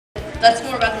that's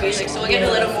more about the music. So we'll get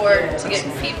a little more to get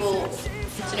people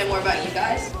to know more about you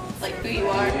guys, like who you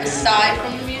are, aside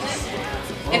from the music.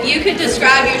 If you could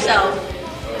describe yourself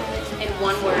in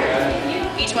one word,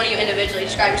 each one of you individually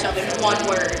describe yourself in one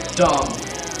word. Dumb.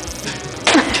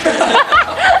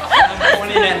 I'm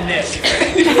pointing at Nick,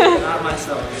 not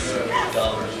myself.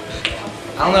 Dumb.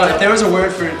 I don't know, if there was a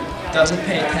word for doesn't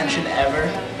pay attention ever.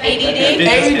 ADD?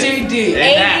 ADD.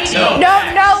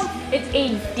 No, it's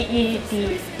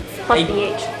ADD plus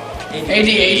DH.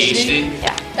 ADHD?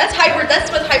 Yeah. That's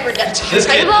what hyper. This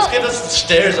kid just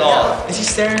stares off. Is he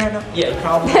staring at him? Yeah,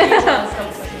 probably.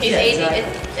 He's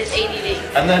it's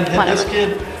ADD. And then this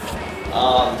kid,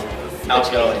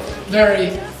 outgoing.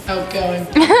 Very outgoing.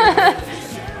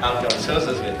 Outgoing. So is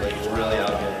this kid, like really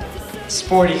outgoing.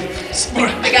 Sporty.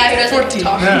 The guy who doesn't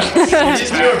talk. Yeah. These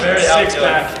two are very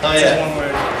outgoing. Oh yeah. One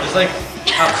word. It's like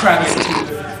How crap is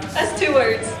That's 2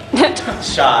 words.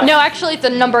 shy. No, actually, it's a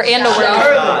number and a word.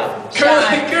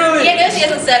 Curly. Yeah, notice he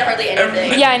hasn't said hardly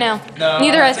anything. Yeah, I know. No,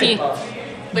 Neither has he.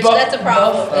 Which that's a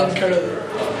problem. And curly.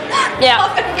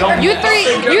 Yeah. You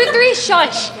three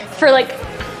shush for like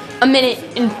a minute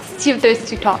and see if those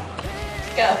two talk.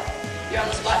 Go. You're on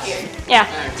the spot here. Yeah.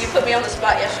 You put me on the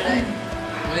spot yesterday.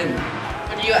 When?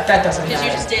 What did you? That doesn't Because you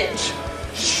matter. just did.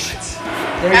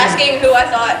 Asking who I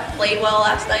thought played well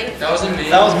last night. That wasn't me.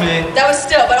 That was me. That was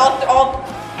still, but all.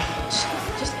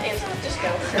 Just answer. Just go.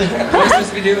 What am I supposed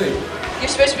to be doing? You're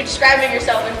supposed to be describing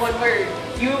yourself in one word.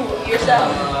 You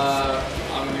yourself. I'm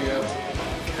gonna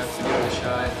have to go to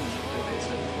Shy.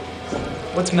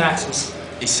 What's Max's?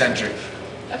 Eccentric.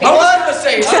 Okay. I was gonna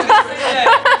say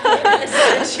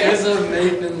Because of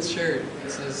Nathan's shirt.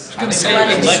 This is.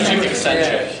 Electric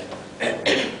eccentric.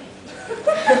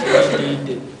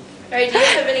 Alright, do you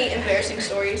guys have any embarrassing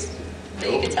stories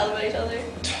that you could tell about each other?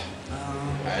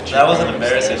 That wasn't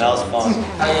embarrassing. That was fun.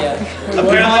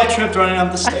 Apparently I tripped running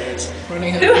up the stairs. Who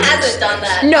hasn't done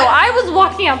that? No, I was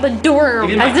walking out the door You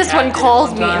did my as this cat one did calls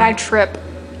one me time. and I trip.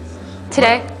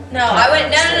 Today? No, I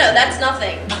went. No. That's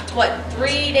nothing. What? 3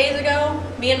 days ago,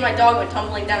 me and my dog went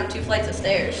tumbling down 2 flights of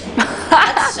stairs.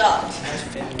 That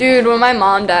sucked. Dude, when my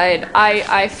mom died,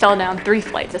 I fell down 3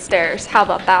 flights of stairs. How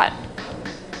about that?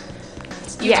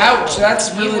 Yeah. Ouch,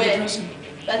 that's You really win. depressing.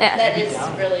 That is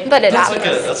really. But it That's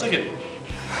happens. like a.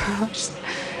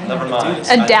 Never mind.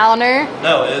 A downer.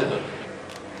 No,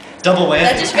 double whammy.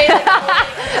 That just made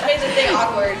the thing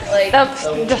awkward. Like.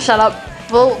 Just shut up.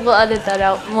 We'll edit that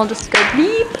out. We'll just go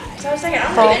beep. So I was thinking, I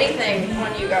don't have anything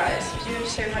on you guys. You do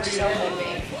so much stuff on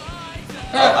me.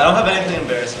 I don't have anything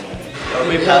embarrassing. Are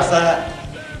we past that?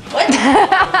 What?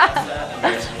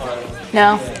 Embarrassing part.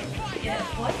 No. Yeah,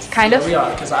 what? Kind of. We are,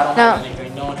 because I don't No. have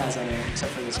anything. No one has anything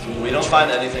except for this kid. We don't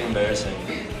find anything embarrassing.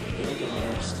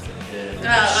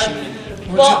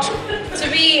 Well, to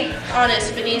be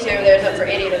honest, Benicio over there is up for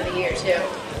Idiot of the Year too.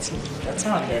 That's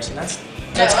not embarrassing. No,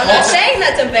 I'm not saying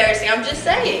that's embarrassing. I'm just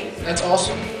saying. That's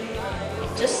awesome.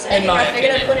 Just saying. In my I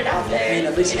figured I'd opinion. put it out there. I mean,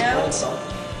 at least you he's know? playing something.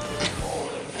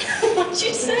 What'd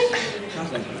you say?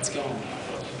 Nothing. Let's go.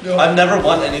 I've never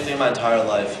won anything in my entire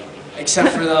life. Except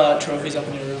for the trophies up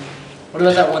in your room. What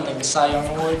about that one thing, the Cy Young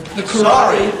Award? The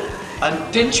Sorry.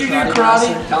 karate. Didn't you do Karate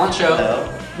karate? master. Talent show. No.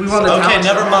 We won the Okay, talent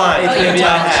never show. mind. Oh, Maybe you I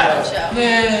talent have. show.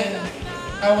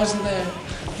 Yeah, I wasn't there.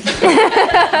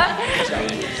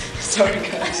 Sorry,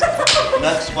 guys.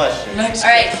 Next question. Next. All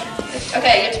right.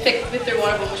 Okay, you have to pick through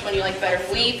one of them. Which one you like better?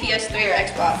 Wii, PS3, or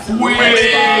Xbox?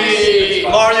 Wii!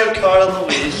 Mario Kart on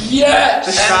the Wii. Yes.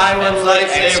 The Shy one,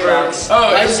 lightsaber. Xbox.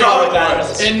 Oh, I it's saw what that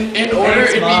was. in order,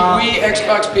 it'd be Mom. Wii,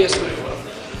 Xbox, PS3.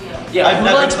 Yeah, I've who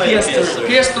never likes played PS3?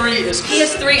 PS3 is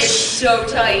PS3 is so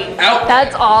tight. out.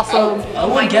 That's awesome. No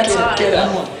one gets God. it. Get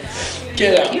out.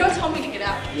 Get out. You don't tell me to get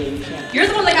out. Yeah, you can't. You're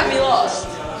the one that got me lost.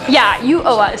 Yeah, you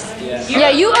owe us. Yeah. Yeah,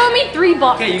 you owe me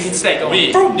 $3. Okay, you can stay. Go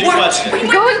Wii. on. New question.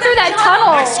 Going through that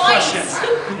tunnel. Next question.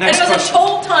 And Next it was question. a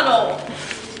toll tunnel.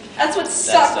 That's what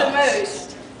sucked the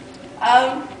sucks.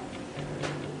 most.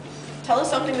 Tell us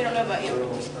something we don't know about you.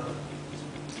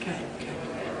 Okay.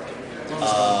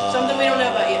 Something we don't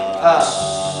know about you.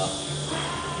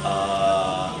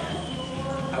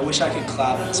 I wish I could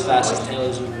clap as fast as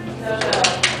Taylor's Uber.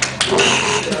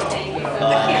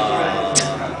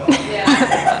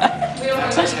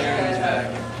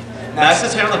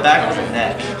 Max's hair on the back of his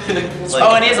neck. Like,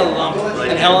 Oh, and he has a lump. An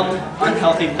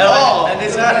unhealthy. and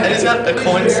he's got a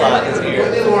coin slot in his ear. A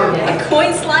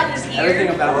coin slot in his ear. Everything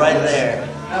about Right there.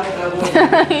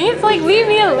 He's like, leave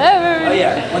me alone. Oh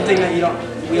yeah, one thing that you don't.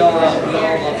 We all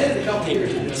love paper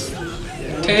tennis.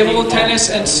 Table tennis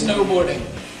and snowboarding.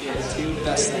 Yeah, 2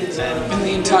 best things. In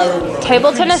the entire world.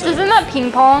 Table tennis, isn't that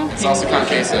ping pong? It's also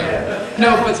concave.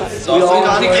 No, but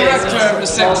the correct term is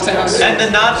sex tennis. And the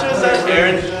nachos that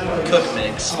Aaron Cook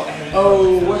makes.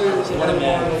 Oh, what is it? What a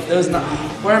man. Those not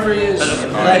Wherever he is.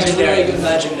 legendary.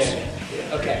 Legendary.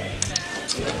 Okay.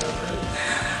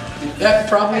 That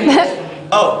probably.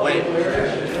 Oh, wait.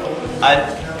 I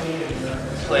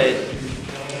played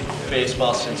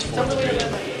baseball since 4th grade.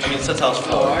 I mean, since I was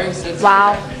 4.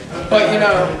 Wow. But you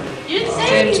know, You didn't say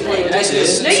James anything. played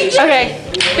discus. No, you didn't. Okay.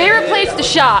 Favorite place to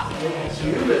shop?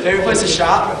 Favorite place to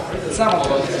shop? It's not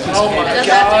one of those. Oh my It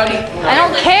doesn't have god. to be. I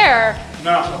don't care.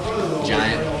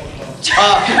 Giant.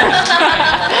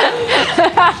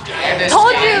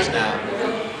 Told you.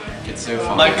 It's so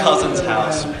fun. My cousin's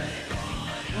house.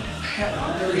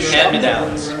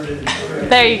 Hand-me-downs.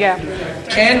 There you go.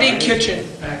 Candy Kitchen.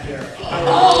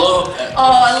 Oh, I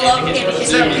love candy Is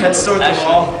there a kitchen. pet store at the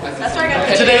mall? That's where I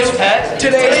got Today's pet?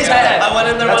 Today's pet. I went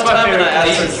in there That's one my time and I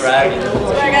favorite asked for dragon. That's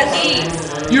where I got these.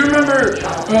 You remember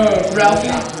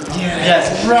Ralphie? Yes.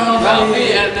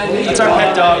 Ralphie and then That's our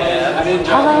pet dog.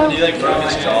 Hello. He like broke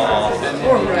his jaw off.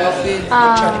 Poor Ralphie.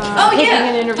 Oh Taking yeah.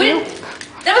 an interview?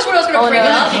 That was what I was gonna Oh, bring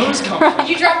no. up.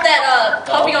 You dropped that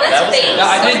coffee on his that was- face. No,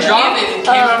 I did drop it. It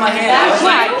came out of my hand. That's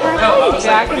right. No, I was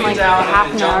Back like in putting like it down half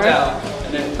and an it jumped hour. out.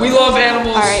 And then We love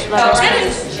animals. All right, love That it.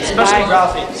 is- Especially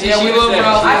Ralphie. Yeah, we love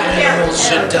Ralphie.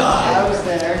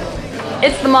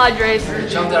 It's the Madres. But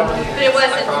it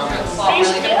wasn't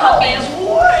really the puppy.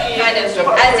 Kind of,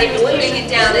 as he was putting it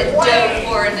down, it dove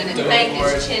forward and it banged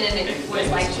his chin and it was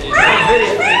like.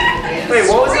 Wait,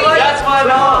 what was it like? That's my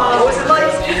mom. What was it like?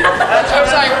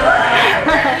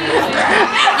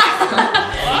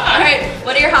 Alright,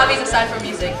 what are your hobbies aside from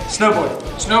music? Snowboard.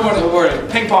 Snowboarding.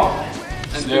 Ping pong.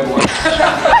 snowboard.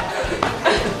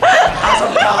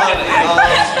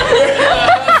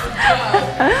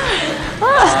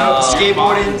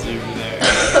 Skateboarding.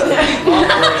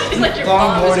 It's like your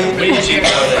mom. Longboarding.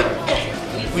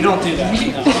 We don't do that.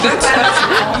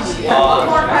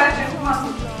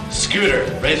 Scooter.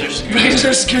 Razor scooter.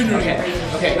 Razor scooter. Okay.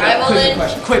 Alright, well then,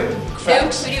 Quick.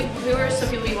 who are some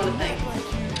people you want to thank?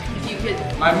 If you could.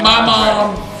 My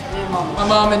mom. My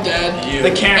mom and dad.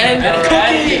 The camera. And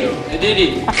Cookie. The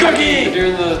Diddy. Cookie.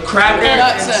 During the Cracker.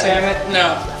 Nuts. And Sammit.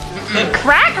 No.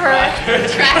 Cracker.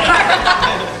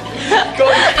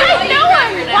 I know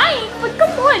I'm white, but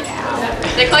come on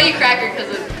now. They call you Cracker because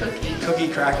of Cookie. Cookie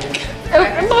cracker.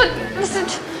 Listen,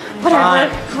 whatever.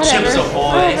 Chips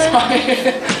Ahoy.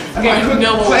 Okay,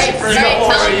 vanilla was Alright, first. tell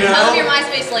them your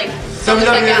MySpace link. Someone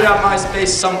check out. www.myspace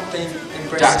something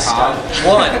embrace .com.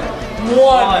 One. You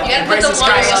gotta put Embrace the the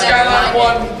one or you'll never Skyline.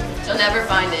 find it. You'll never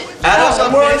find it. Add us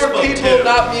on We're under Facebook people, too.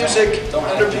 not music.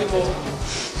 Under people.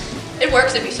 It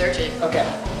works if you search it. Okay. Do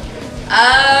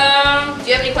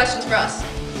you have any questions for us?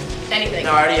 Anything?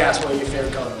 No, I already asked what your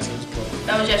favorite color was. It was blue.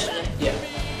 That was yesterday. Yeah.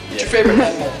 What's your favorite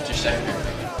animal? Just second.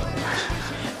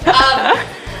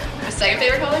 My second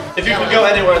favorite color? If you Yellow. could go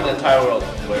anywhere in the entire world,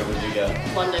 where would you go?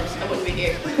 London. I wouldn't be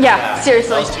here. Yeah,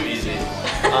 seriously. That was too easy.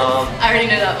 I already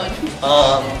know that one.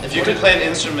 If you could play an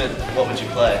instrument, what would you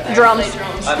play? I Drums. Play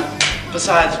drums.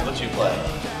 Besides what you play?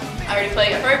 I already play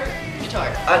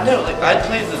guitar. I know, like I'd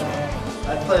play the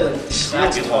I'd play the steel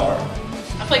guitar.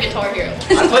 I play Guitar Hero.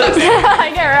 I'd play the big.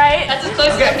 I get right. That's as close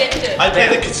as I'm getting to it. I'd play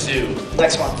the kazoo.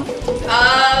 Next one.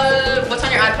 What's on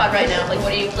your iPod right now? Like,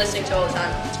 what are you listening to all the time?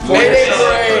 Mayday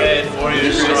Parade, 4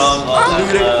 years strong.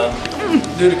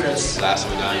 Ludicrous. Last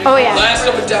of a dying. Oh yeah. Last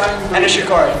of a dying. And a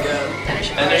Shikari.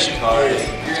 And there's Shikari.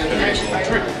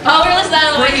 Oh, we're listening to that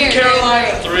on the way here.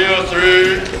 Carolina.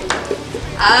 303.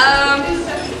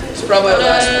 It's probably the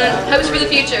last one. Hopes for the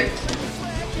future.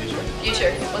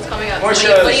 Future. What's coming up? More What do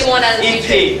shows. you want out of the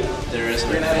future? EP. There is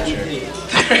We're no gonna have an future. EP.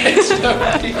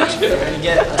 We're gonna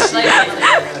get a CD,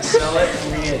 we're gonna sell it, and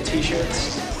we're gonna get t-shirts.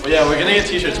 Well, yeah, we're getting a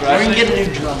t-shirts. We're gonna get a new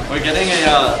drummer. We're getting a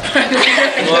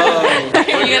whoa.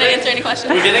 Are you gonna answer any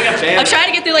questions? We're getting a band. I'm trying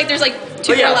to get through, like, there's like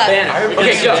two more left.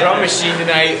 Okay, go. Drum machine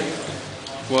tonight.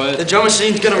 What? The drum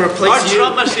machine's gonna replace Our you.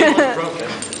 drum machine was broken.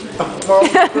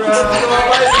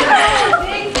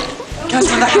 Guys,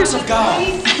 we're in the house of God.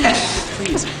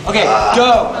 Please. Okay,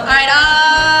 go. Alright,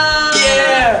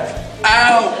 Yeah.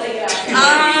 Ow.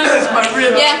 That's my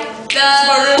rib. yeah, I'm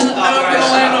gonna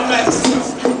land on that.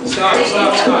 Stop.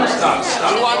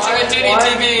 I'm watching a Diddy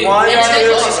TV. One, We are two,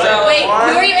 Nicholas Stella. wait, who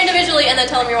are you individually, and then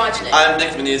tell them you're watching it. I'm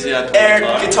Nick Venezia. I play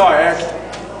Eric, guitar, Eric.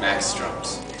 Max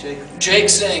drums. Jake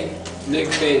sing. Nick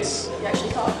bass. You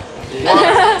actually talk.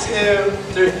 1, 2,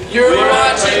 3. You're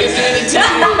watching a Diddy TV.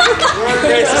 We're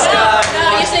Embrace the Sky. No,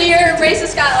 you say you're Race of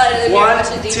Skyline, and then you're 1,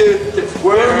 watching 2, 3.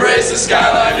 We're Embrace the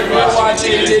Skyline and we're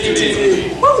watching a Diddy TV.